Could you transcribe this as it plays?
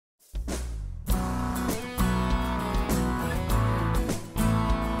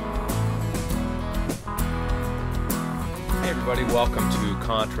everybody. Welcome to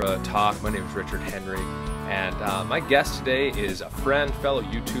Contra Talk. My name is Richard Henry, and my guest today is a friend, fellow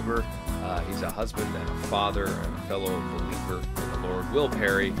YouTuber. He's a husband and a father and a fellow believer in the Lord, Will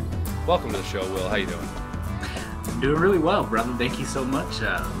Perry. Welcome to the show, Will. How you doing? I'm doing really well, brother. Thank you so much.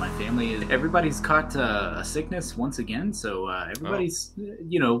 My family, everybody's caught a sickness once again, so everybody's,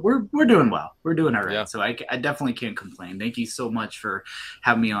 we're doing well. We're doing all right. Yeah. So I definitely can't complain. Thank you so much for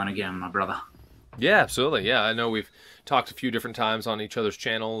having me on again, my brother. Yeah, absolutely. Yeah, I know we've talked a few different times on each other's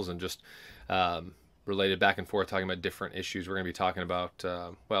channels and just related back and forth, talking about different issues. We're going to be talking about,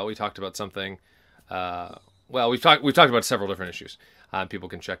 we talked about something, we've talked about several different issues. People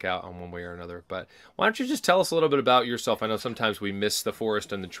can check out on one way or another. But why don't you just tell us a little bit about yourself? I know sometimes we miss the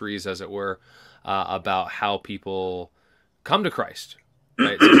forest and the trees, as it were, about how people come to Christ,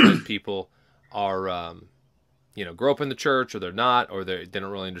 right? Sometimes people are, grow up in the church, or they're not, or they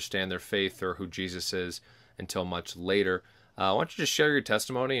don't really understand their faith or who Jesus is until much later. Why don't you just share your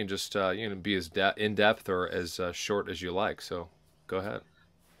testimony and just be as in-depth or as short as you like. So go ahead.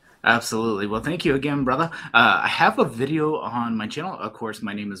 Absolutely. Well, thank you again, brother. I have a video on my channel. Of course,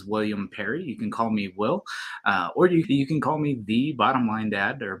 my name is William Perry. You can call me Will, or you can call me the Bottom Line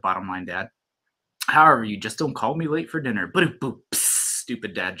Dad or Bottom Line Dad. However, you just don't call me late for dinner.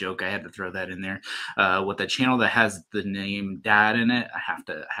 Stupid dad joke. I had to throw that in there. With a channel that has the name Dad in it, I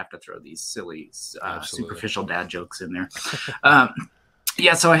have to throw these silly, superficial dad jokes in there.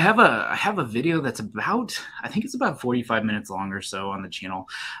 Yeah, so I have a video that's I think it's about 45 minutes long or so on the channel,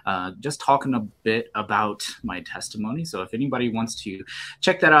 just talking a bit about my testimony. So if anybody wants to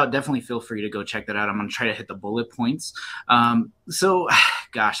check that out, definitely feel free to go check that out. I'm going to try to hit the bullet points. So,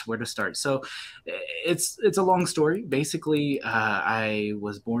 gosh, where to start? So it's a long story. Basically, I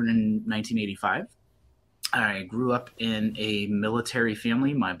was born in 1985. I grew up in a military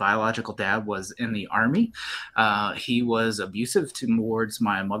family. My biological dad was in the Army. He was abusive towards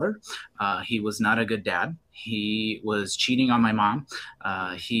my mother. He was not a good dad. He was cheating on my mom.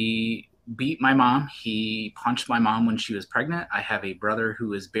 He beat my mom. He punched my mom when she was pregnant. I have a brother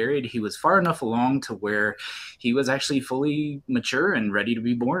who is buried. He was far enough along to where he was actually fully mature and ready to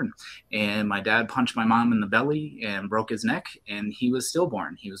be born. And my dad punched my mom in the belly and broke his neck, and he was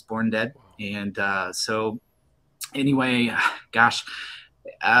stillborn. He was born dead. And so anyway, gosh,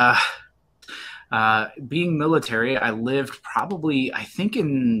 being military, I lived probably, I think,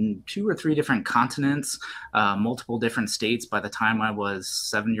 in 2 or 3 different continents, multiple different states. By the time I was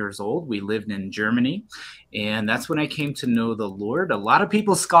 7 years old, we lived in Germany. And that's when I came to know the Lord. A lot of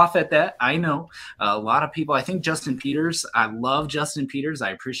people scoff at that. I know a lot of people. I think Justin Peters, I love Justin Peters. I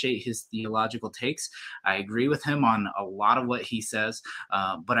appreciate his theological takes. I agree with him on a lot of what he says.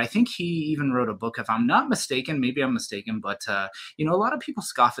 But I think he even wrote a book, if I'm not mistaken, maybe I'm mistaken, but a lot of people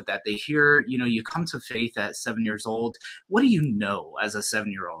scoff at that. They hear, you come to faith at 7 years old. What do you know as a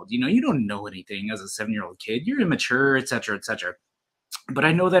 7-year-old? You don't know anything as a 7-year-old kid. You're immature, et cetera, et cetera. But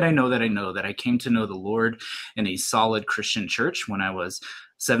I know that I came to know the Lord in a solid Christian church when I was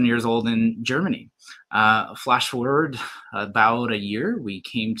 7 years old in Germany. Flash forward about a year, we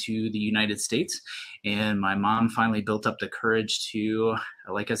came to the United States, and my mom finally built up the courage to,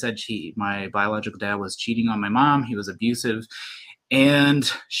 like I said, my biological dad was cheating on my mom. He was abusive. And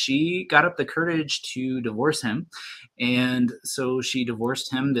she got up the courage to divorce him. And so she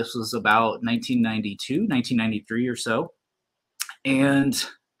divorced him. This was about 1993 or so. And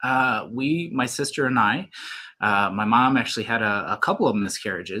my sister and I, my mom actually had a couple of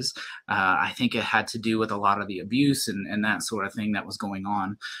miscarriages. I think it had to do with a lot of the abuse and that sort of thing that was going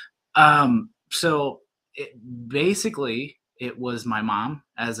on. So basically, it was my mom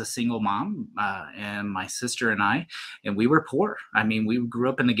as a single mom, and my sister and I, and we were poor. I mean, we grew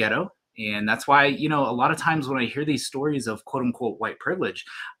up in the ghetto. And that's why, a lot of times when I hear these stories of quote unquote white privilege,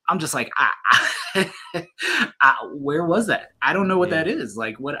 I'm just like, where was that? I don't know what that is.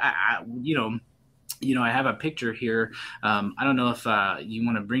 Like what, I have a picture here. I don't know if you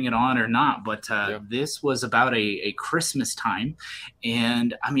want to bring it on or not, but this was about a Christmas time.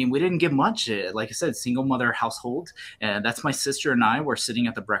 And I mean, we didn't get much. Like I said, single mother household. And that's my sister and I were sitting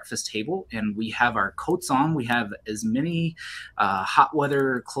at the breakfast table, and we have our coats on. We have as many hot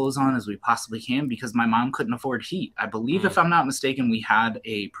weather clothes on as we possibly can because my mom couldn't afford heat. I believe, if I'm not mistaken, we had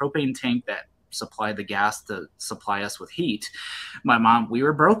a propane tank that supply the gas to supply us with heat. My mom, we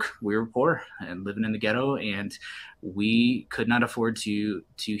were broke, we were poor and living in the ghetto, and we could not afford to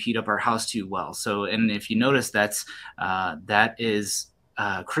heat up our house too well. So, and if you notice, that is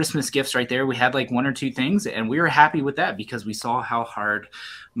Christmas gifts right there. We had like 1 or 2 things, and we were happy with that because we saw how hard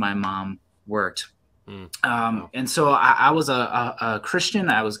my mom worked. And so I was a Christian.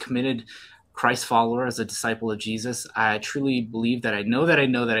 I was committed Christ follower, as a disciple of Jesus. I truly believe that I know that I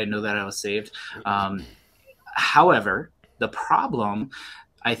know that I know that I was saved. However, the problem,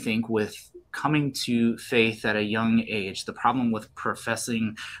 I think, with coming to faith at a young age, the problem with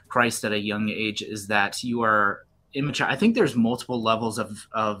professing Christ at a young age is that you are immature. I think there's multiple levels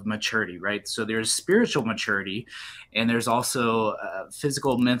of maturity, right? So there's spiritual maturity, and there's also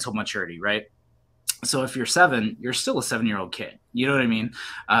physical, mental maturity, right? So if you're 7, you're still a 7-year-old kid. You know what I mean?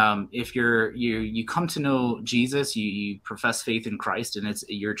 If you come to know Jesus, you profess faith in Christ, and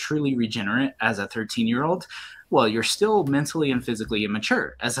you're truly regenerate as a 13-year-old. Well, you're still mentally and physically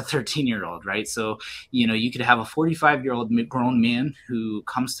immature as a 13-year-old, right? So, you could have a 45-year-old grown man who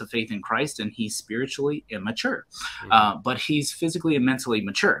comes to faith in Christ, and he's spiritually immature, but he's physically and mentally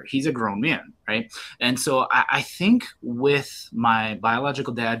mature. He's a grown man, right? And so I think with my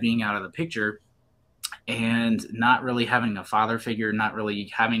biological dad being out of the picture, and not really having a father figure, not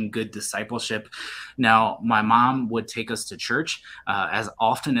really having good discipleship. Now, my mom would take us to church as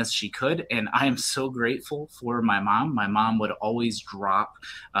often as she could, and I am so grateful for my mom. My mom would always drop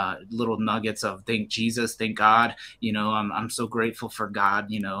little nuggets of thank Jesus, thank God, I'm so grateful for God,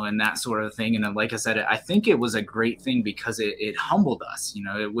 and that sort of thing. And then, like I said, I think it was a great thing because it humbled us.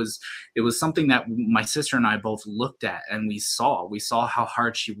 It was something that my sister and I both looked at, and we saw how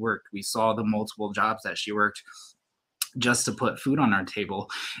hard she worked. We saw the multiple jobs that she worked just to put food on our table.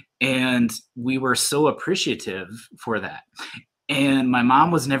 And we were so appreciative for that. And my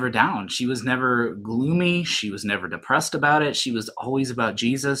mom was never down. She was never gloomy. She was never depressed about it. She was always about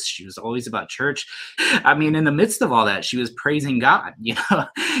Jesus. She was always about church. I mean, in the midst of all that, she was praising God,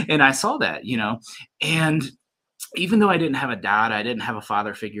 and I saw that, and even though I didn't have a dad, I didn't have a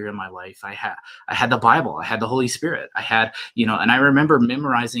father figure in my life. I had the Bible, I had the Holy Spirit, I had, and I remember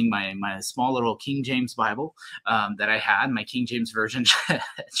memorizing my small little King James Bible that I had, my King James Version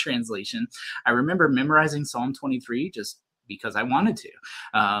translation. I remember memorizing Psalm 23 just because I wanted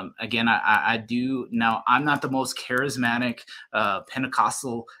to. Again, I do. Now, I'm not the most charismatic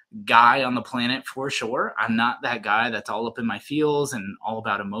Pentecostal guy on the planet, for sure. I'm not that guy that's all up in my feels and all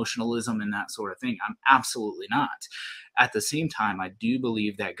about emotionalism and that sort of thing. I'm absolutely not. At the same time, I do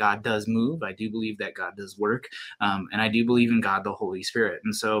believe that God does move. I do believe that God does work. And I do believe in God, the Holy Spirit.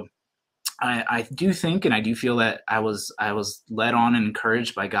 And so I do think, and I do feel that I was led on and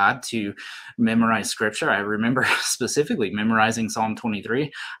encouraged by God to memorize scripture. I remember specifically memorizing Psalm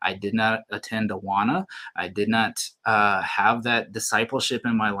 23. I did not attend Awana. I did not have that discipleship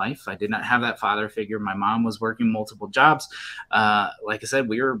in my life. I did not have that father figure. My mom was working multiple jobs. Like I said,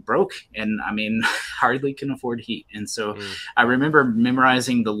 we were broke, and hardly can afford heat. And so I remember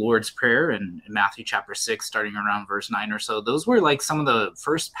memorizing the Lord's Prayer in Matthew chapter 6, starting around verse 9 or so. Those were like some of the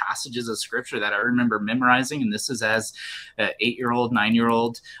first passages of scripture that I remember memorizing, and this is as an 8-year-old,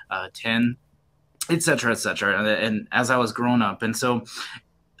 9-year-old, 10, etc., and as I was growing up. And so,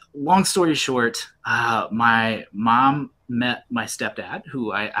 long story short, my mom met my stepdad,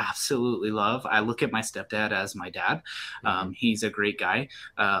 who I absolutely love. I look at my stepdad as my dad. He's a great guy,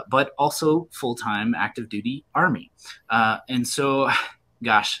 but also full-time active duty Army. And so,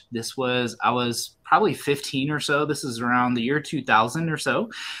 gosh, I was probably 15 or so. This is around the year 2000 or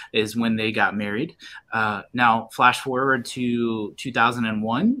so is when they got married. Now, flash forward to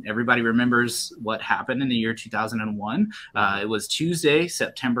 2001. Everybody remembers what happened in the year 2001. It was Tuesday,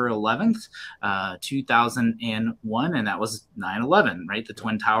 September 11th, 2001, and that was 9/11, right? The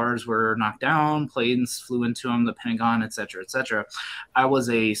Twin Towers were knocked down, planes flew into them, the Pentagon, et cetera, et cetera. I was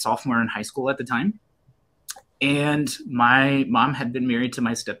a sophomore in high school at the time. And my mom had been married to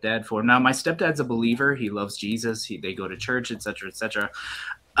my stepdad now my stepdad's a believer. He loves Jesus. They go to church, et cetera, et cetera.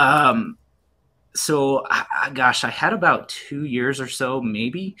 So, gosh, I had about 2 years or so,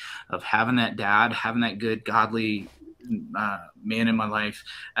 maybe, of having that dad, having that good, godly man in my life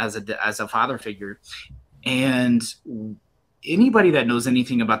as a father figure. And anybody that knows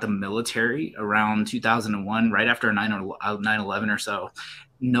anything about the military around 2001, right after 9/11 or so,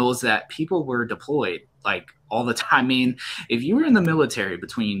 knows that people were deployed like all the time. If you were in the military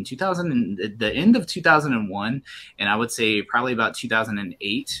between 2000 and the end of 2001, and I would say probably about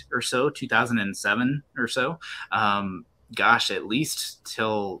 2008 or so, 2007 or so, gosh, at least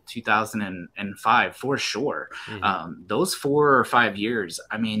till 2005 for sure. Those 4 or 5 years,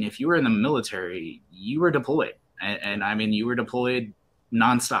 if you were in the military, you were deployed, and you were deployed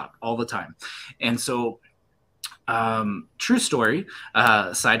nonstop all the time. And so, true story,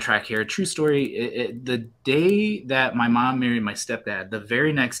 sidetrack here, true story. The day that my mom married my stepdad, the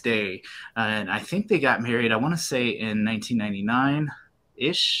very next day, and I think they got married, I want to say in 1999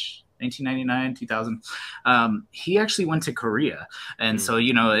 ish, 1999, 2000. He actually went to Korea. And so,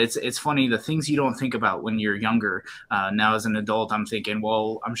 it's funny, the things you don't think about when you're younger. Now as an adult, I'm thinking,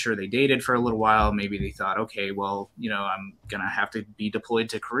 well, I'm sure they dated for a little while. Maybe they thought, okay, well, I'm going to have to be deployed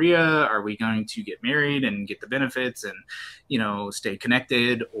to Korea. Are we going to get married and get the benefits and, stay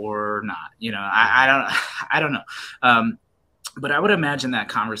connected or not? I don't know. But I would imagine that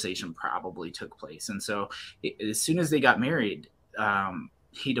conversation probably took place. And so as soon as they got married, my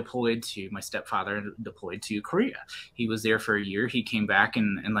stepfather deployed to Korea. He was there for a year. He came back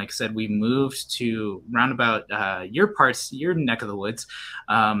and like I said, we moved to roundabout your neck of the woods,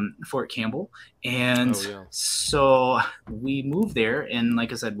 Fort Campbell. And so we moved there. And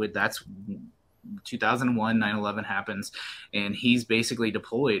like I said, that's 2001, 9/11 happens, and he's basically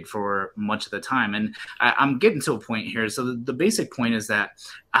deployed for much of the time. And I'm getting to a point here. So the basic point is that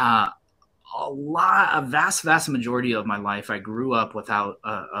a vast majority of my life, I grew up without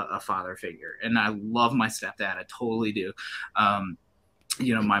a father figure. And I love my stepdad. I totally do.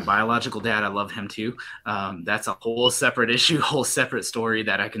 My biological dad, I love him too. That's a whole separate issue, whole separate story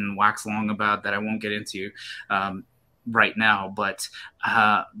that I can wax long about that I won't get into right now. But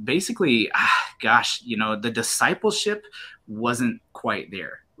basically, the discipleship wasn't quite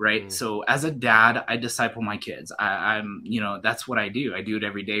there. Right. So as a dad, I disciple my kids. I'm that's what I do. I do it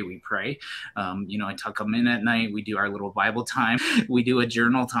every day. We pray. I tuck them in at night. We do our little Bible time. We do a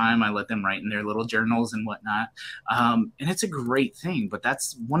journal time. I let them write in their little journals and whatnot. And it's a great thing. But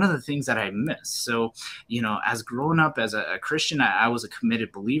that's one of the things that I miss. So, as growing up as a Christian, I was a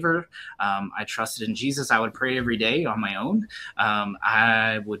committed believer. I trusted in Jesus. I would pray every day on my own.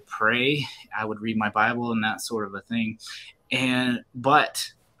 I would pray. I would read my Bible and that sort of a thing.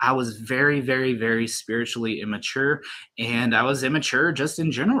 But I was very, very, very spiritually immature, and I was immature just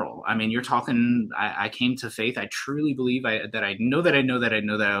in general. I mean, you're talking, I came to faith. I truly believe that I know that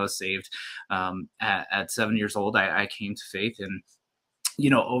I was saved. At 7 years old, I came to faith, and,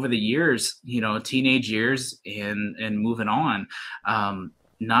 over the years, teenage years and moving on,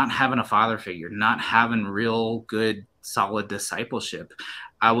 not having a father figure, not having real good, solid discipleship.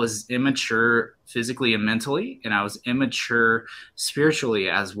 I was immature physically and mentally, and I was immature spiritually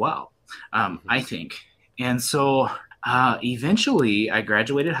as well, I think. And so eventually I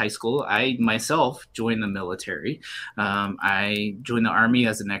graduated high school. I myself joined the military. I joined the Army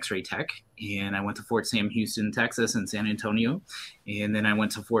as an X-ray tech, and I went to Fort Sam Houston, Texas, and San Antonio. And then I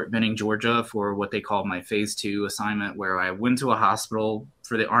went to Fort Benning, Georgia for what they call my phase 2 assignment, where I went to a hospital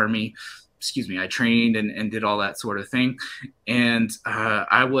for the Army. I trained and did all that sort of thing. And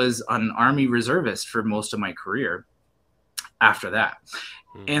I was an Army reservist for most of my career after that.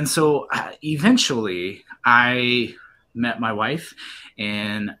 And so eventually I met my wife,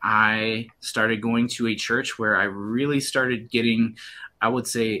 and I started going to a church where I really started getting, I would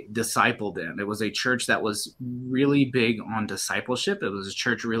say, discipled in. It was a church that was really big on discipleship. It was a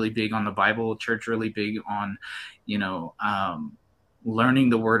church really big on the Bible, church really big on, learning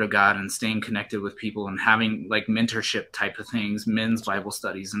the Word of God and staying connected with people and having like mentorship type of things, men's Bible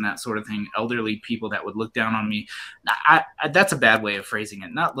studies and that sort of thing, elderly people that would look down on me. That's a bad way of phrasing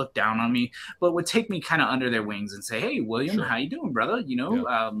it, not look down on me, but would take me kind of under their wings and say, hey, William, how you doing, brother?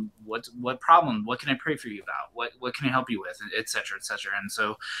 What problem? What can I pray for you about? What can I help you with? Et cetera, et cetera. And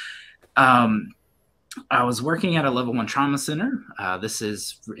so, I was working at a level 1 trauma center. This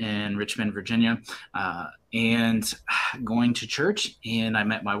is in Richmond, Virginia, and going to church. And I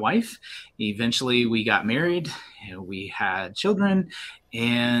met my wife. Eventually, we got married. We had children,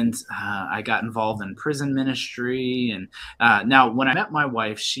 and I got involved in prison ministry. And now, when I met my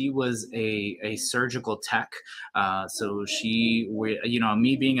wife, she was a surgical tech. So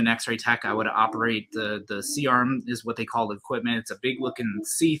me being an X-ray tech, I would operate the C-arm is what they call the equipment. It's a big looking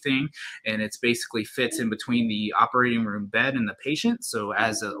C thing, and it's basically fits in between the operating room bed and the patient. So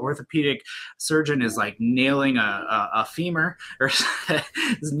as an orthopedic surgeon is like nailing a femur or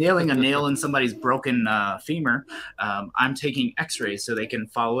is nailing a nail in somebody's broken femur, I'm taking X-rays so they can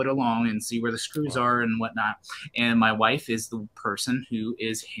follow it along and see where the screws are and whatnot. And my wife is the person who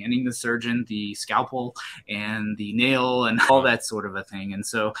is handing the surgeon the scalpel and the nail and all that sort of a thing. And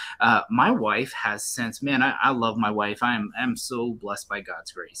so my wife has since, man, I love my wife. I'm so blessed by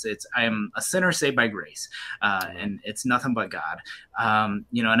God's grace. I am a sinner saved by grace, and it's nothing but God.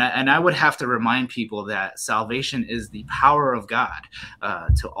 And I would have to remind people that salvation is the power of God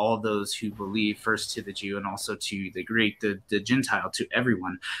to all those who believe, first to the Jew and also to the Greek, the Gentile, to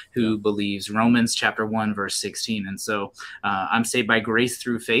everyone who believes. Romans chapter 1, verse 16. And so I'm saved by grace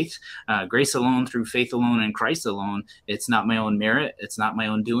through faith, grace alone, through faith alone, in Christ alone. It's not my own merit. It's not my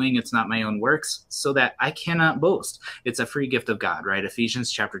own doing. It's not my own works, so that I cannot boast. It's a free gift of God, right?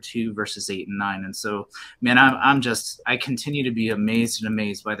 Ephesians chapter 2, verses 8 and 9. And so, man, I continue to be amazed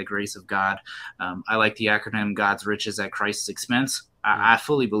by the grace of God. I like the acronym God's riches at Christ's expense. I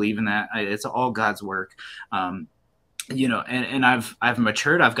fully believe in that. It's all God's work. And I've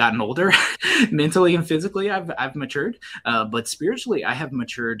matured. I've gotten older mentally and physically. I've matured, but spiritually I have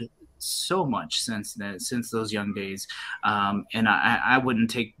matured so much since those young days. And I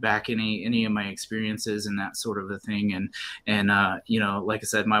wouldn't take back any of my experiences and that sort of a thing. And like I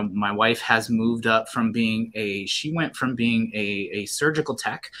said, my wife has moved up from she went from being a surgical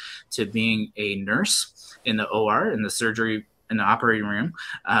tech to being a nurse in the OR, in the operating room.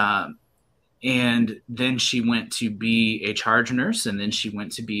 And then she went to be a charge nurse, and then she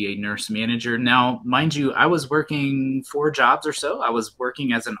went to be a nurse manager. Now, mind you, I was working 4 jobs or so. I was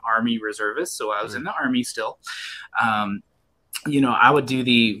working as an Army reservist, so I was in the Army still. I would do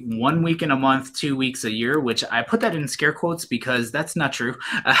the 1 week in a month, 2 weeks a year, which I put that in scare quotes because that's not true.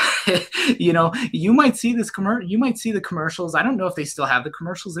 You might see you might see the commercials. I don't know if they still have the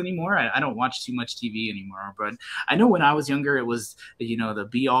commercials anymore. I don't watch too much TV anymore, but I know when I was younger, it was, the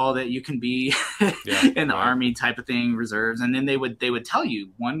be all that you can be in the Army type of thing, reserves. And then they would tell you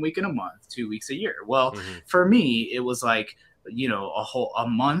 1 week in a month, 2 weeks a year. Well, for me, it was like, a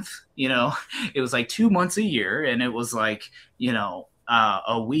month, it was like 2 months a year. And it was like,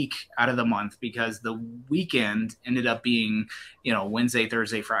 a week out of the month, because the weekend ended up being, Wednesday,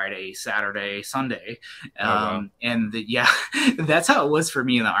 Thursday, Friday, Saturday, Sunday. And that's how it was for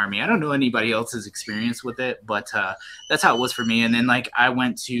me in the Army. I don't know anybody else's experience with it, but that's how it was for me. And then I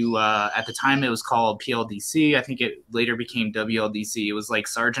went to, at the time it was called PLDC. I think it later became WLDC. It was like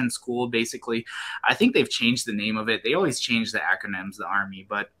Sergeant School, basically. I think they've changed the name of it. They always change the acronyms, the Army,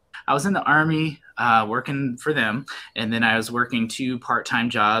 but I was in the Army working for them, and then I was working 2 part-time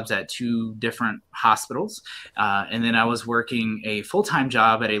jobs at 2 different hospitals, and then I was working a full-time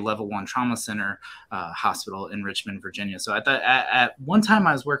job at a level 1 trauma center hospital in Richmond, Virginia. So at one time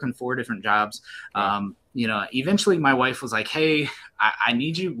I was working 4 different jobs. Eventually my wife was like, hey, I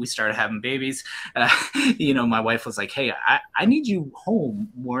need you. We started having babies. My wife was like, hey, I need you home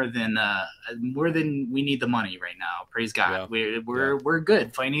more than we need the money right now. Praise God. Yeah. We're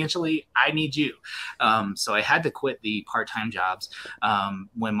good financially. I need you. So I had to quit the part-time jobs.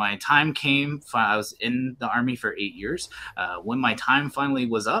 When my time came, I was in the Army for 8 years. When my time finally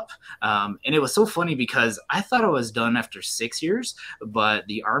was up, and it was so funny because I thought I was done after 6 years, but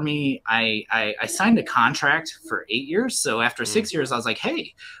the Army, I signed a contract for 8 years. So after 6 years, I was like,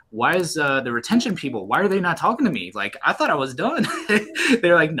 hey, why is the retention people, why are they not talking to me? Like, I thought I was done.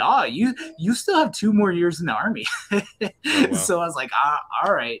 They're like, nah, you still have 2 more years in the Army. Oh, wow. So I was like,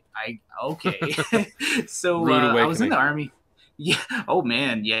 all right, okay. So I was in the Army. Yeah. Oh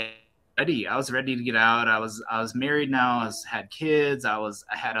man. Yeah. I was ready to get out. I was married now. I had kids. I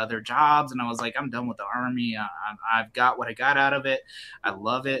had other jobs, and I was like, I'm done with the Army. I've got what I got out of it. I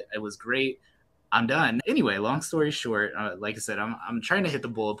love it. It was great. I'm done. Anyway, long story short, like I said, I'm trying to hit the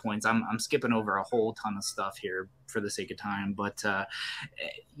bullet points. I'm skipping over a whole ton of stuff here for the sake of time. But,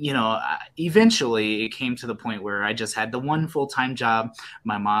 eventually it came to the point where I just had the one full-time job.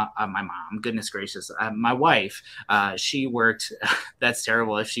 My mom, goodness gracious, my wife, she worked, that's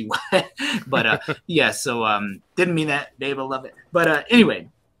terrible if she, but yeah, so didn't mean that, babe, I love it. But anyway,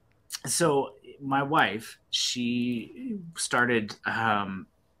 so my wife, she started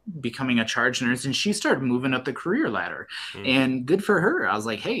becoming a charge nurse, and she started moving up the career ladder, and good for her. I was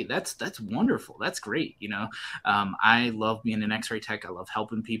like, hey, that's wonderful. That's great. I love being an x-ray tech. I love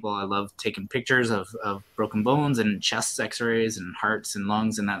helping people. I love taking pictures of broken bones and chest x-rays and hearts and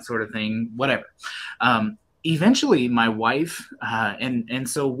lungs and that sort of thing, whatever. Eventually my wife, and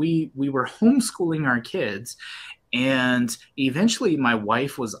so we were homeschooling our kids. And eventually my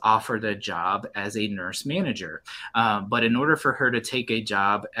wife was offered a job as a nurse manager. But in order for her to take a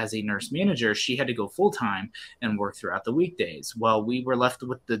job as a nurse manager, she had to go full-time and work throughout the weekdays. Well, we were left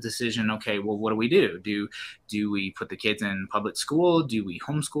with the decision, okay, well, what do we do? Do we put the kids in public school? Do we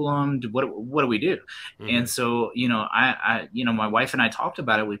homeschool them? What do we do? And so, my wife and I talked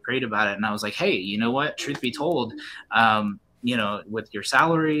about it. We prayed about it. And I was like, hey, you know what? Truth be told, with your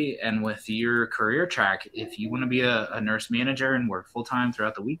salary and with your career track, if you want to be a nurse manager and work full-time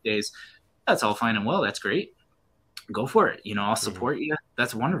throughout the weekdays, that's all fine and well. That's great. Go for it. I'll support you.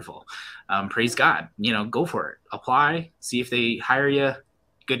 That's wonderful. Praise God. Go for it. Apply, see if they hire you.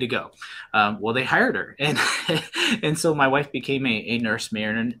 good to go. Well, they hired her, and and so my wife became a nurse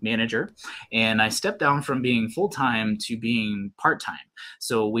manager, and I stepped down from being full time to being part time.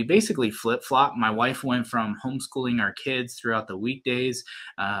 So we basically flip flop. My wife went from homeschooling our kids throughout the weekdays,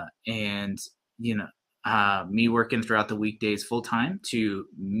 and you know. Me working throughout the weekdays full time to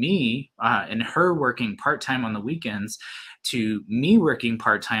me and her working part time on the weekends to me working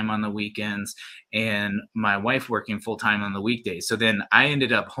part time on the weekends and my wife working full time on the weekdays. So then I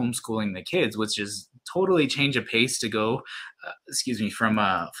ended up homeschooling the kids, which is totally change of pace to go, from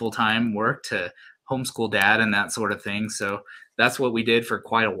full time work to homeschool dad and that sort of thing. So that's what we did for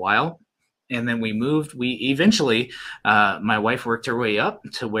quite a while. And then we moved. We eventually, my wife worked her way up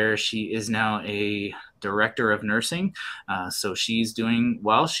to where she is now a director of nursing. So she's doing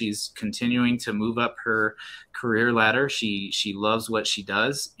well. She's continuing to move up her career ladder. She loves what she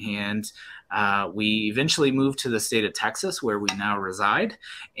does, and we eventually moved to the state of Texas, where we now reside.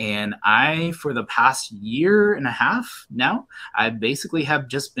 And I, for the past year and a half now, I basically have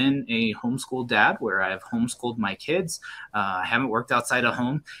just been a homeschool dad, where I've homeschooled my kids. I haven't worked outside of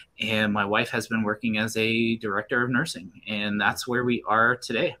home, and my wife has been working as a director of nursing, and that's where we are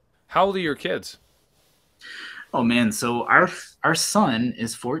today. How old are your kids? Oh man, so our son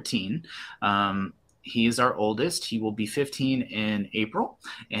is 14. He is our oldest. He will be 15 in April.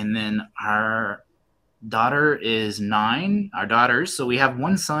 And then our daughter is 9. Our daughters, so we have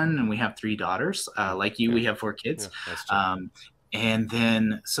one son and we have 3 daughters. Like you, we have 4 kids. Yeah, and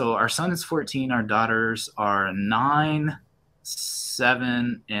then, so our son is 14. Our daughters are 9,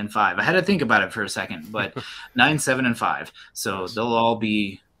 7, and 5. I had to think about it for a second, but 9, 7, and 5. So they'll all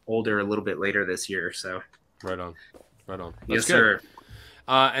be older a little bit later this year. So right on. That's yes, good. sir.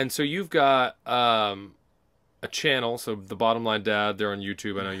 And so you've got a channel. So The Bottom Line Dad, they're on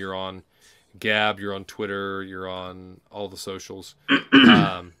YouTube. I know you're on Gab, you're on Twitter, you're on all the socials.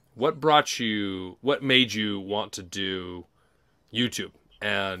 What made you want to do YouTube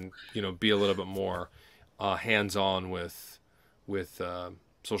and, be a little bit more hands-on with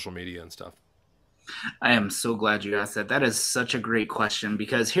social media and stuff? I am so glad you asked that. That is such a great question,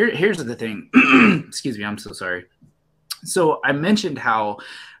 because here's the thing. Excuse me, I'm so sorry. So I mentioned how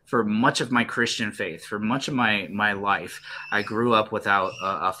for much of my Christian faith, for much of my life, I grew up without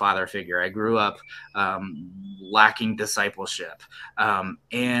a father figure. I grew up lacking discipleship.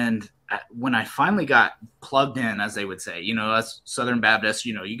 And when I finally got plugged in, as they would say, us Southern Baptists,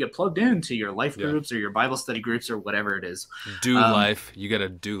 you get plugged into your life groups or your Bible study groups or whatever it is. Do life. You got to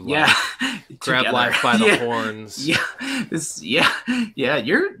do life. Yeah. Grab Together. life by the horns. Yeah.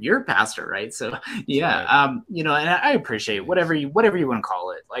 You're a pastor, right? So yeah. Right. And I appreciate whatever you want to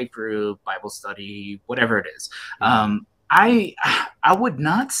call it, life group, Bible study, whatever it is. Mm-hmm. I would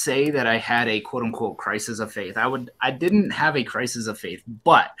not say that I had a quote unquote crisis of faith. I didn't have a crisis of faith,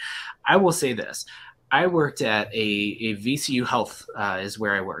 but I will say this. I worked at a VCU Health is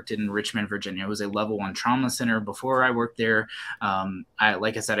where I worked in Richmond, Virginia. It was a level 1 trauma center. Before I worked there,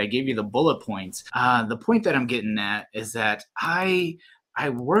 like I said, I gave you the bullet points. The point that I'm getting at is that I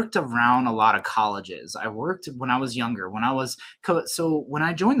worked around a lot of colleges. I worked when I was younger. So when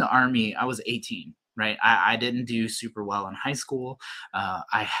I joined the Army, I was 18. Right. I didn't do super well in high school.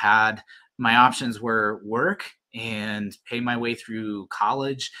 My options were work and pay my way through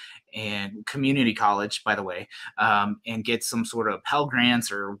college and community college, by the way, and get some sort of Pell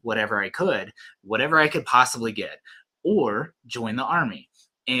Grants or whatever I could possibly get, or join the Army.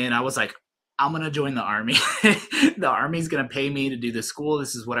 And I was like, I'm going to join the Army. The Army's going to pay me to do the school.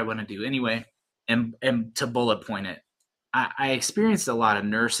 This is what I want to do anyway. And to bullet point it, I experienced a lot of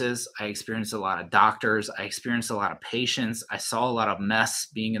nurses. I experienced a lot of doctors. I experienced a lot of patients. I saw a lot of mess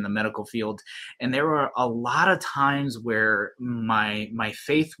being in the medical field. And there were a lot of times where my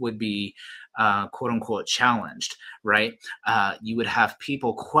faith would be quote unquote challenged, right? You would have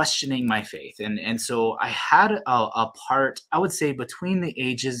people questioning my faith. And so I had a part, I would say, between the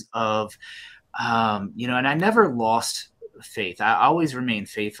ages of, and I never lost faith. I always remained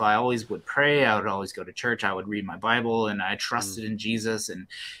faithful. I always would pray. I would always go to church. I would read my Bible, and I trusted in Jesus. And,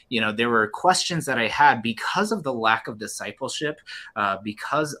 there were questions that I had because of the lack of discipleship,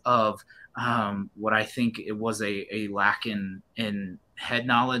 because of what I think it was a lack in head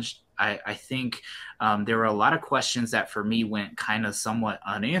knowledge. I think there were a lot of questions that for me went kind of somewhat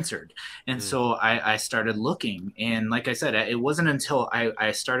unanswered. And so I started looking. And like I said, it wasn't until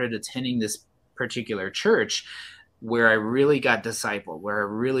I started attending this particular church where I really got discipled, where I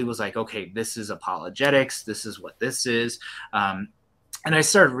really was like, okay, this is apologetics. This is what this is. And I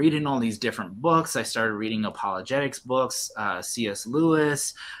started reading all these different books. I started reading apologetics books, C.S.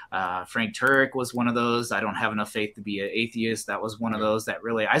 Lewis, Frank Turek was one of those. I don't have enough faith to be an atheist. That was one of those that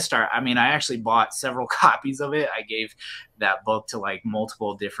really, I actually bought several copies of it. I gave that book to like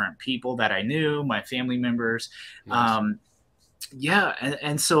multiple different people that I knew, my family members. Nice. Yeah.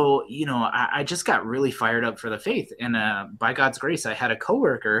 And so, I just got really fired up for the faith. And by God's grace, I had a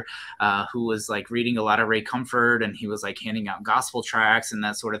coworker who was like reading a lot of Ray Comfort, and he was like handing out gospel tracts and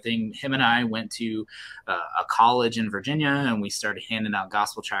that sort of thing. Him and I went to a college in Virginia, and we started handing out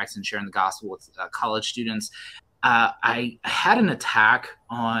gospel tracts and sharing the gospel with college students. I had an attack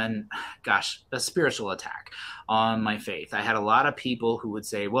on, a spiritual attack on my faith. I had a lot of people who would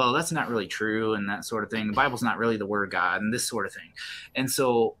say, well, that's not really true, and that sort of thing. The Bible's not really the word of God, and this sort of thing. And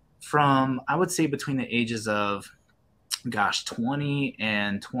so I would say between the ages of, 20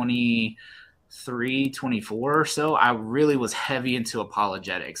 and 23, 24 or so, I really was heavy into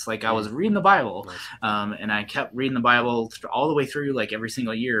apologetics. Like I was reading the Bible, and I kept reading the Bible all the way through, like every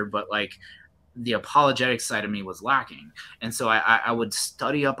single year, but like the apologetic side of me was lacking. And so I would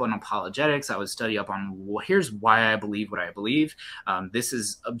study up on apologetics. I would study up on, well, here's why I believe what I believe. This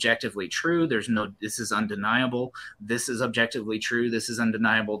is objectively true. This is undeniable. This is objectively true. This is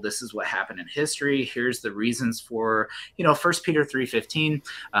undeniable. This is what happened in history. Here's the reasons for, 1 Peter 3:15,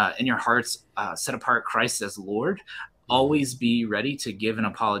 in your hearts, set apart Christ as Lord. Always be ready to give an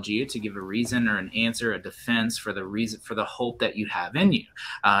apologia, to give a reason or an answer, a defense for the reason, for the hope that you have in you,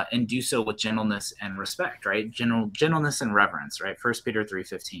 and do so with gentleness and respect, right? Gentleness and reverence, right? 1 Peter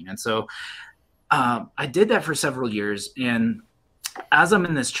 3:15. And so I did that for several years. And as I'm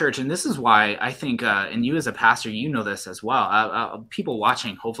in this church, and this is why I think, and you as a pastor, you know this as well. People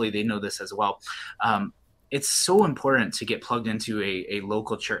watching, hopefully they know this as well. It's so important to get plugged into a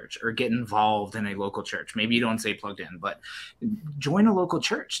local church or get involved in a local church. Maybe you don't say plugged in, but join a local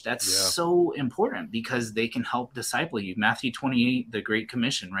church. That's so important because they can help disciple you. Matthew 28, the Great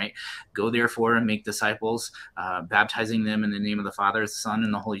Commission, right? Go therefore and make disciples, baptizing them in the name of the Father, the Son,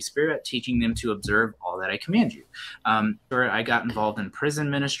 and the Holy Spirit, teaching them to observe all that I command you. I got involved in prison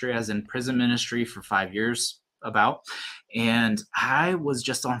ministry. I was in prison ministry for 5 years and I was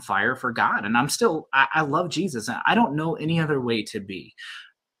just on fire for God. And I love Jesus, and I don't know any other way to be.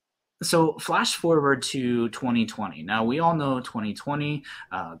 So flash forward to 2020. Now we all know 2020,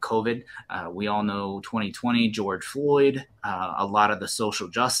 COVID. We all know 2020, George Floyd. A lot of the social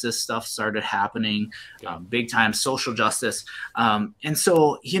justice stuff started happening, big time social justice. And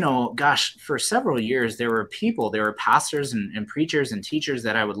so, for several years, there were pastors and preachers and teachers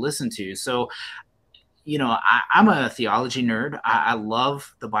that I would listen to. So I'm a theology nerd. I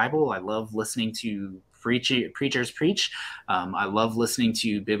love the Bible. I love listening to preachers preach. I love listening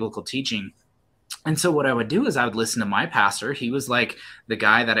to biblical teaching. And so what I would do is I would listen to my pastor. He was like the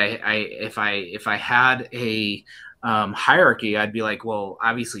guy that if I had a hierarchy, I'd be like, well,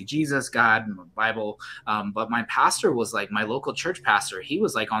 obviously Jesus, God, and the Bible. But my pastor was like my local church pastor. He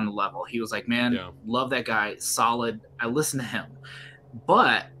was like on the level. He was like, man, love that guy. Solid. I listen to him.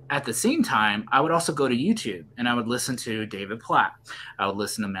 But at the same time, I would also go to YouTube and I would listen to David Platt. I would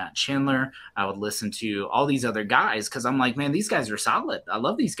listen to Matt Chandler. I would listen to all these other guys because I'm like, man, these guys are solid. I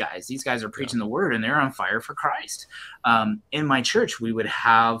love these guys. These guys are preaching the word and they're on fire for Christ. In my church, we would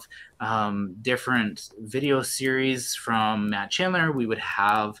have different video series from Matt Chandler. We would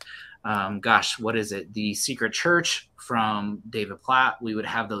have, what is it? The Secret Church from David Platt. We would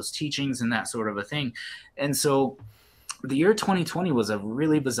have those teachings and that sort of a thing. And so the year 2020 was a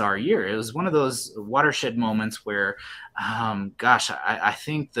really bizarre year. It was one of those watershed moments where, I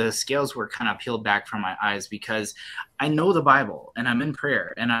think the scales were kind of peeled back from my eyes because I know the Bible and I'm in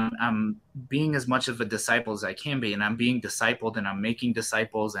prayer and I'm being as much of a disciple as I can be. And I'm being discipled and I'm making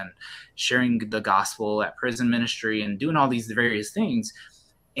disciples and sharing the gospel at prison ministry and doing all these various things.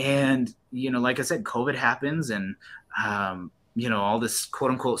 And, like I said, COVID happens and, all this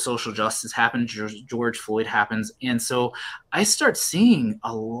quote unquote social justice happens, George Floyd happens. And so I start seeing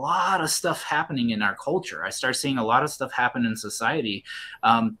a lot of stuff happening in our culture. I start seeing a lot of stuff happen in society.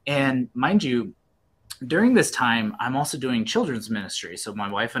 And mind you, during this time, I'm also doing children's ministry. So my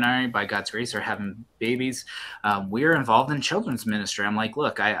wife and I, by God's grace, are having babies. We're involved in children's ministry. I'm like,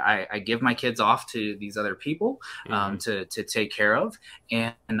 look, I give my kids off to these other people to take care of.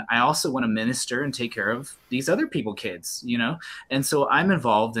 And I also want to minister and take care of these other people, kids, And so I'm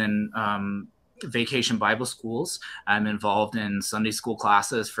involved in vacation Bible schools. I'm involved in Sunday school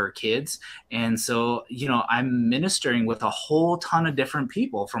classes for kids. And so, I'm ministering with a whole ton of different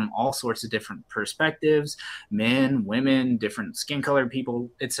people from all sorts of different perspectives, men, women, different skin color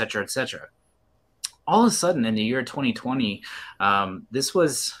people, et cetera, et cetera. all of a sudden in the year 2020, this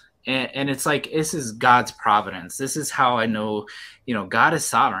was, and it's like, this is God's providence. This is how I know, God is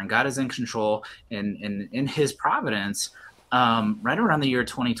sovereign. God is in control, and in his providence, right around the year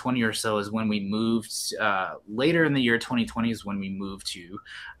 2020 or so is when we moved, later in the year 2020 is when we moved to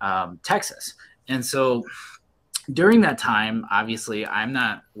Texas. And so during that time, obviously, I'm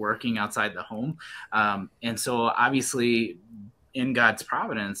not working outside the home. And so obviously, in God's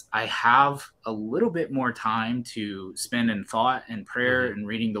providence, I have a little bit more time to spend in thought and prayer and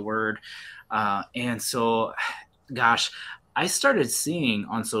reading the word. And so, gosh, I started seeing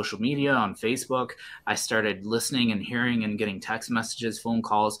on social media, on Facebook, I started listening and hearing and getting text messages, phone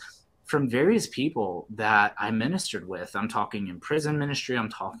calls from various people that I ministered with. I'm talking in prison ministry, I'm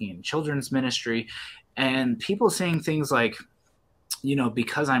talking in children's ministry, and people saying things like,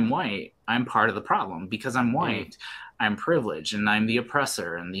 because I'm white, I'm part of the problem. Because I'm white, I'm privileged and I'm the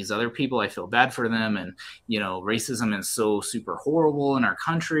oppressor. And these other people, I feel bad for them. And, racism is so super horrible in our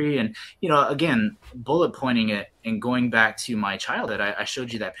country. And, again, bullet pointing it and going back to my childhood, I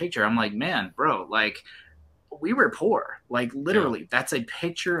showed you that picture. I'm like, man, bro, like, we were poor, like literally. That's a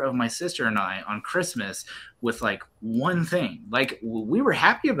picture of my sister and I on Christmas with like one thing. Like we were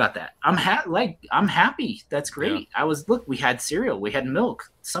happy about that. I'm happy. That's great. Yeah. Look, we had cereal, we had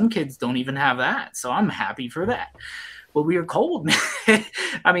milk. Some kids don't even have that. So I'm happy for that. But we were cold.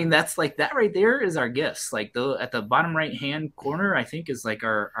 I mean, that's like, that right there is our gifts. Like at the bottom right hand corner, I think is like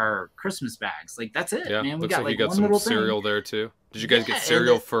our Christmas bags. Like that's it, man. We looks got like you got some cereal there too. Did you guys get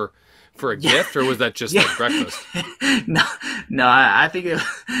cereal for a gift, or was that just like breakfast? No, I think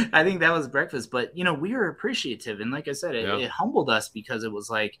that was breakfast. But we were appreciative, and like I said, it humbled us because it was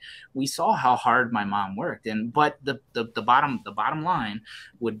like we saw how hard my mom worked. But the bottom line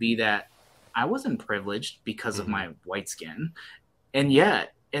would be that I wasn't privileged because of my white skin, and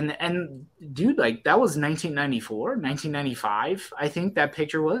yet. And dude, like that was 1994, 1995. I think that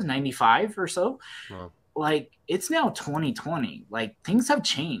picture was 95 or so. Wow. Like it's now 2020. Like things have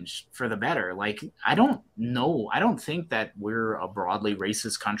changed for the better. Like I don't know. I don't think that we're a broadly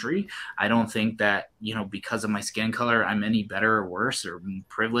racist country. I don't think that, because of my skin color, I'm any better or worse or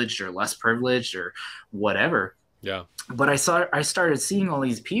privileged or less privileged or whatever. Yeah. But I started seeing all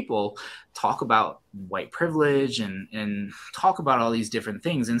these people talk about white privilege and talk about all these different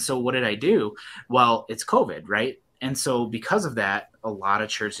things. And so what did I do? Well, it's COVID, right? And so because of that, a lot of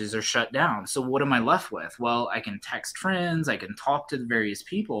churches are shut down. So what am I left with? Well, I can text friends, I can talk to the various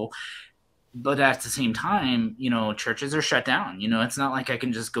people. But at the same time, churches are shut down. It's not like I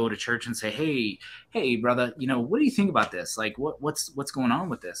can just go to church and say, hey, brother, what do you think about this? Like, what's going on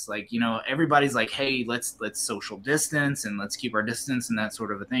with this? Like, everybody's like, hey, let's social distance and let's keep our distance and that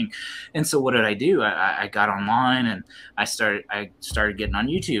sort of a thing. And so what did I do? I got online and I started getting on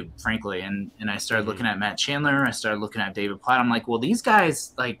YouTube, frankly, and I started looking at Matt Chandler. I started looking at David Platt. I'm like, well, these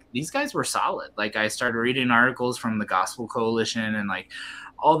guys were solid. Like, I started reading articles from the Gospel Coalition and like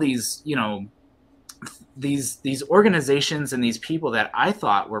all these, these organizations and these people that I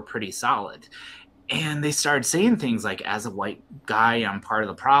thought were pretty solid. And they started saying things like, as a white guy, I'm part of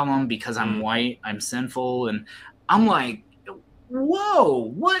the problem because I'm white, I'm sinful. And I'm like,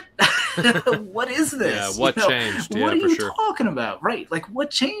 whoa, what, what is this? Yeah, what changed? What are you talking about? Right. Like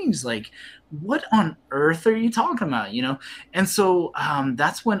what changed? Like, what on earth are you talking about? And so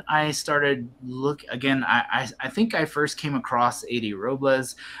that's when I started again. I think I first came across A.D.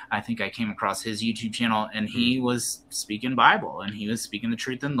 Robles. I think I came across his YouTube channel, and he was speaking Bible, and he was speaking the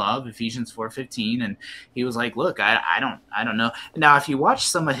truth in love, Ephesians 4:15, and he was like, look, I don't know. Now, if you watch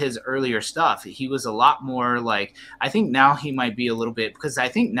some of his earlier stuff, he was a lot more like, I think now he might be a little bit, because I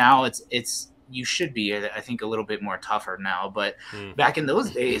think now it's you should be, I think, a little bit more tougher now. But back in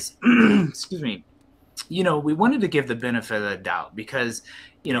those days, excuse me, we wanted to give the benefit of the doubt because,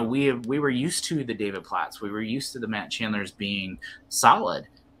 we were used to the David Platts. We were used to the Matt Chandlers being solid,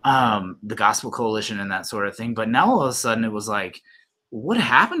 the Gospel Coalition and that sort of thing. But now all of a sudden it was like, what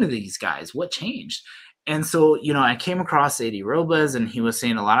happened to these guys? What changed? And so, I came across A.D. Robles, and he was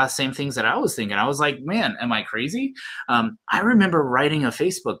saying a lot of the same things that I was thinking. I was like, man, am I crazy? I remember writing a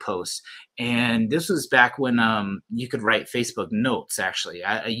Facebook post, and this was back when you could write Facebook notes, actually.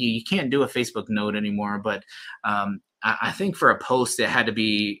 You can't do a Facebook note anymore, but I think for a post, it had to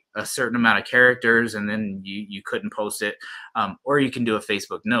be a certain amount of characters, and then you couldn't post it, or you can do a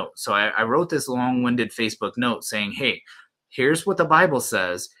Facebook note. So I wrote this long-winded Facebook note saying, hey, here's what the Bible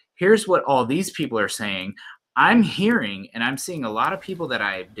says. Here's what all these people are saying. I'm hearing and I'm seeing a lot of people that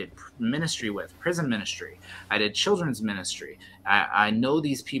I did ministry with, prison ministry. I did children's ministry. I know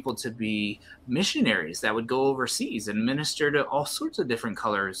these people to be missionaries that would go overseas and minister to all sorts of different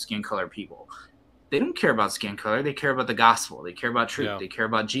skin color people. they don't care about skin color. They care about the gospel. They care about truth. Yeah. They care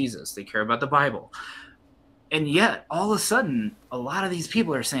about Jesus. They care about the Bible. And yet, all of a sudden, a lot of these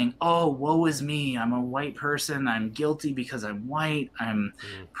people are saying, oh, woe is me. I'm a white person. I'm guilty because I'm white. I'm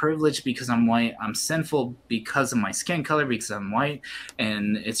privileged because I'm white. I'm sinful because of my skin color, because I'm white.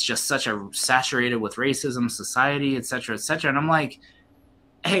 And it's just such a saturated with racism society, et cetera, et cetera. And I'm like,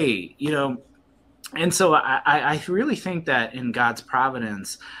 hey, you know, and so I really think that in God's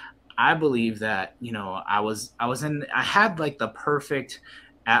providence, I believe that, you know, I had like the perfect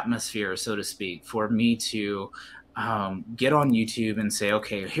atmosphere, so to speak, for me to get on YouTube and say,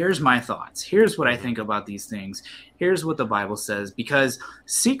 okay, here's my thoughts. Here's what I think about these things. Here's what the Bible says. Because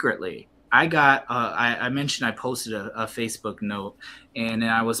secretly, I got, I mentioned I posted a Facebook note, and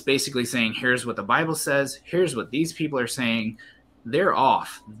I was basically saying, here's what the Bible says. Here's what these people are saying. They're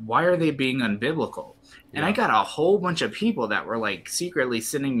off. Why are they being unbiblical? And I got a whole bunch of people that were like secretly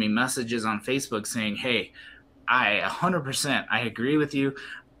sending me messages on Facebook saying, hey, I 100%, I agree with you.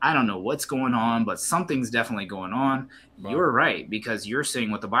 I don't know what's going on, but something's definitely going on. Wow. You're right, because you're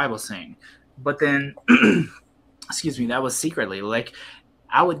saying what the Bible's saying. But then, excuse me, that was secretly. Like,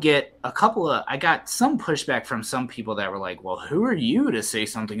 I would get I got some pushback from some people that were like, well, who are you to say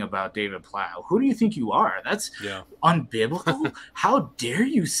something about David Plow? Who do you think you are? That's unbiblical. How dare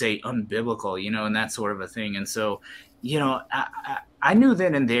you say unbiblical, you know, and that sort of a thing. And so, you know, I knew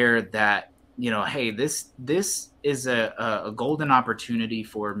then and there that, you know, hey, this is a golden opportunity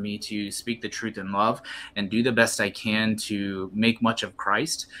for me to speak the truth in love and do the best I can to make much of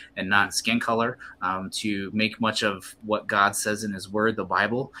Christ and not skin color, to make much of what God says in his word, the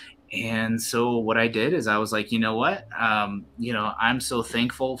Bible. And so what I did is I was like, you know what, you know, I'm so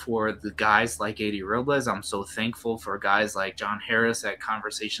thankful for the guys like A.D. Robles. I'm so thankful for guys like John Harris at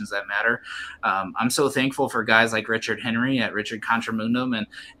Conversations That Matter. I'm so thankful for guys like Richard Henry at Richard Contramundum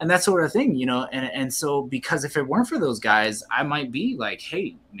and that sort of thing, you know. And so because if it weren't for those guys, I might be like,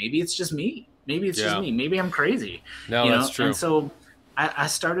 hey, maybe it's just me. Maybe it's just me. Maybe I'm crazy. No, you that's know? true. And so I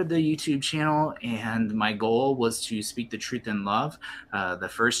started the YouTube channel, and my goal was to speak the truth in love. The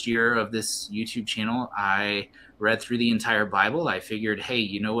first year of this YouTube channel, I read through the entire Bible. I figured, hey,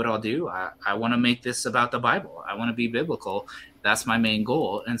 you know what I'll do? I want to make this about the Bible. I want to be biblical. That's my main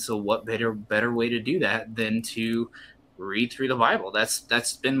goal. And so what better way to do that than to read through the Bible?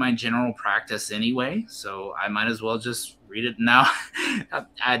 That's been my general practice anyway. So I might as well just read it now.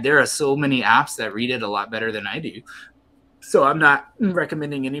 There are so many apps that read it a lot better than I do. So I'm not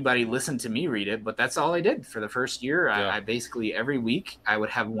recommending anybody listen to me read it, but that's all I did for the first year. I basically every week I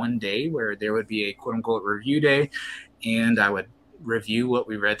would have one day where there would be a quote unquote review day, and I would review what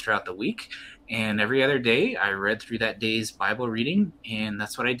we read throughout the week. And every other day I read through that day's Bible reading. And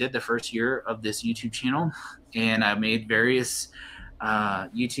that's what I did the first year of this YouTube channel. And I made various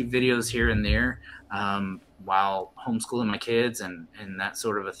YouTube videos here and there while homeschooling my kids and that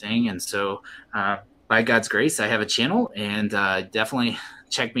sort of a thing. And so, by God's grace, I have a channel, and definitely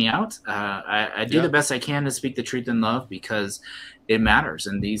check me out. I do the best I can to speak the truth in love because it matters,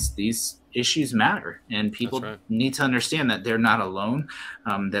 and these issues matter, and people need to understand that they're not alone,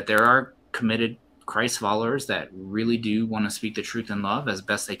 that there are committed Christ followers that really do want to speak the truth in love as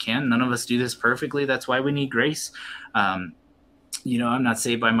best they can. None of us do this perfectly. That's why we need grace. You know, I'm not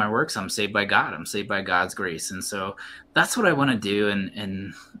saved by my works. I'm saved by God. I'm saved by God's grace. And so that's what I want to do.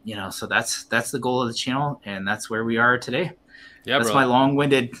 And, you know, so that's the goal of the channel. And that's where we are today. Yeah, that's my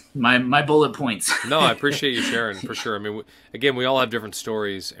long-winded, my bullet points. No, I appreciate you sharing for sure. I mean, again, we all have different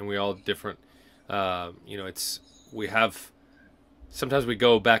stories and we all have different, you know, sometimes we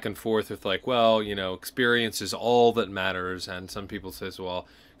go back and forth with like, well, you know, experience is all that matters. And some people say, well,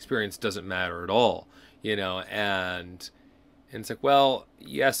 experience doesn't matter at all, you know, and it's like, well,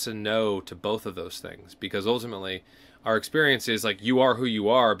 yes and no to both of those things, because ultimately our experience is like you are who you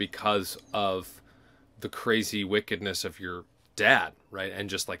are because of the crazy wickedness of your dad, right? And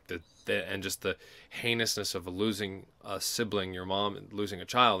just like the heinousness of losing a sibling, your mom, and losing a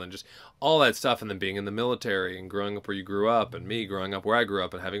child, and just all that stuff, and then being in the military and growing up where you grew up, and me growing up where I grew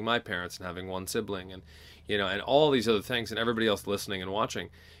up and having my parents and having one sibling, and you know, and all these other things, and everybody else listening and watching,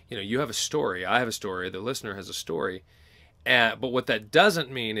 you know, you have a story, I have a story, the listener has a story. But what that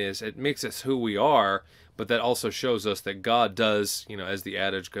doesn't mean is it makes us who we are, but that also shows us that God does, you know, as the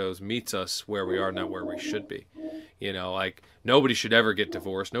adage goes, meets us where we are, not where we should be. You know, like nobody should ever get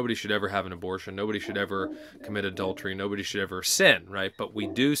divorced. Nobody should ever have an abortion. Nobody should ever commit adultery. Nobody should ever sin, right? But we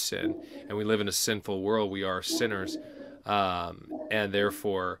do sin, and we live in a sinful world. We are sinners, and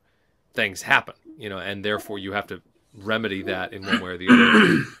therefore things happen, you know, and therefore you have to remedy that in one way or the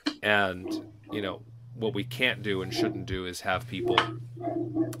other. And, you know, what we can't do and shouldn't do is have people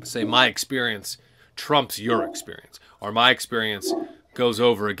say my experience trumps your experience, or my experience goes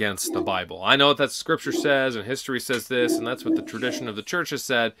over against the Bible. I know that Scripture says, and history says this, and that's what the tradition of the church has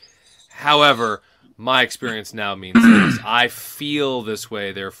said. However, my experience now means this. I feel this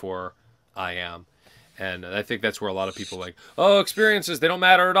way, therefore I am. And I think that's where a lot of people are like, oh, experiences, they don't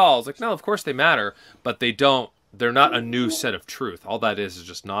matter at all. It's like, no, of course they matter, but they're not a new set of truth. All that is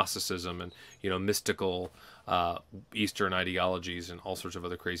just Gnosticism and, mystical Eastern ideologies and all sorts of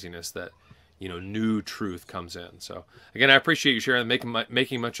other craziness that, new truth comes in. So again, I appreciate you sharing,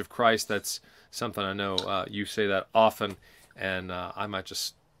 making much of Christ. That's something I know you say that often, and I might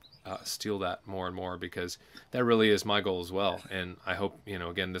just steal that more and more, because that really is my goal as well. And I hope,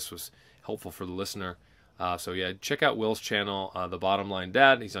 again, this was helpful for the listener. So yeah, check out Will's channel, The Bottom Line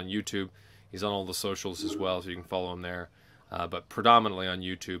Dad. He's on YouTube. He's on all the socials as well, so you can follow him there. But predominantly on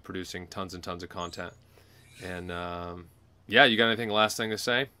YouTube, producing tons and tons of content. And yeah, you got anything last thing to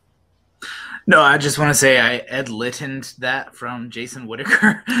say? No, I just want to say I Ed Littoned that from Jason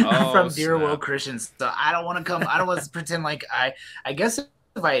Whitaker from Dear World Christians. So I don't want to pretend like I guess if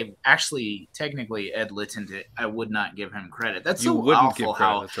I actually technically Ed Littoned it, I would not give him credit. That's so awful.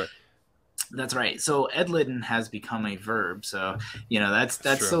 That's right. That's right. So Ed Litton has become a verb. So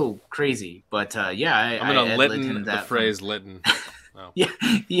that's so crazy. But yeah, I'm gonna Litton the phrase Litton. Oh.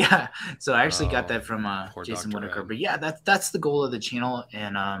 Yeah. So I actually got that from Jason Whitaker. But yeah, that's the goal of the channel,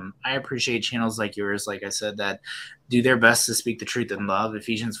 and I appreciate channels like yours, like I said, that do their best to speak the truth in love.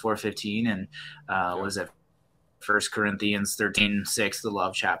 Ephesians 4:15 and what is it? 1 Corinthians 13:6, the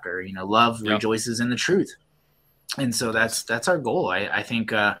love chapter. Love rejoices in the truth. And so that's our goal. I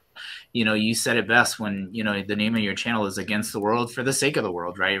think you said it best when the name of your channel is Against the World for the Sake of the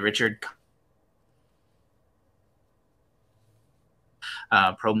World, right? Richard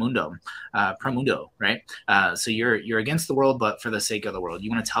pro mundo, right? So you're against the world, but for the sake of the world, you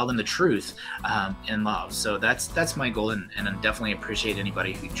want to tell them the truth in love. So that's my goal, and I definitely appreciate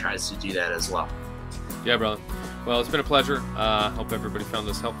anybody who tries to do that as well. Yeah, brother. Well, it's been a pleasure. Hope everybody found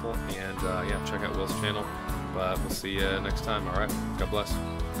this helpful, and yeah, check out Will's channel. But we'll see you next time. All right. God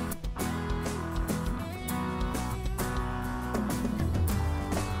bless.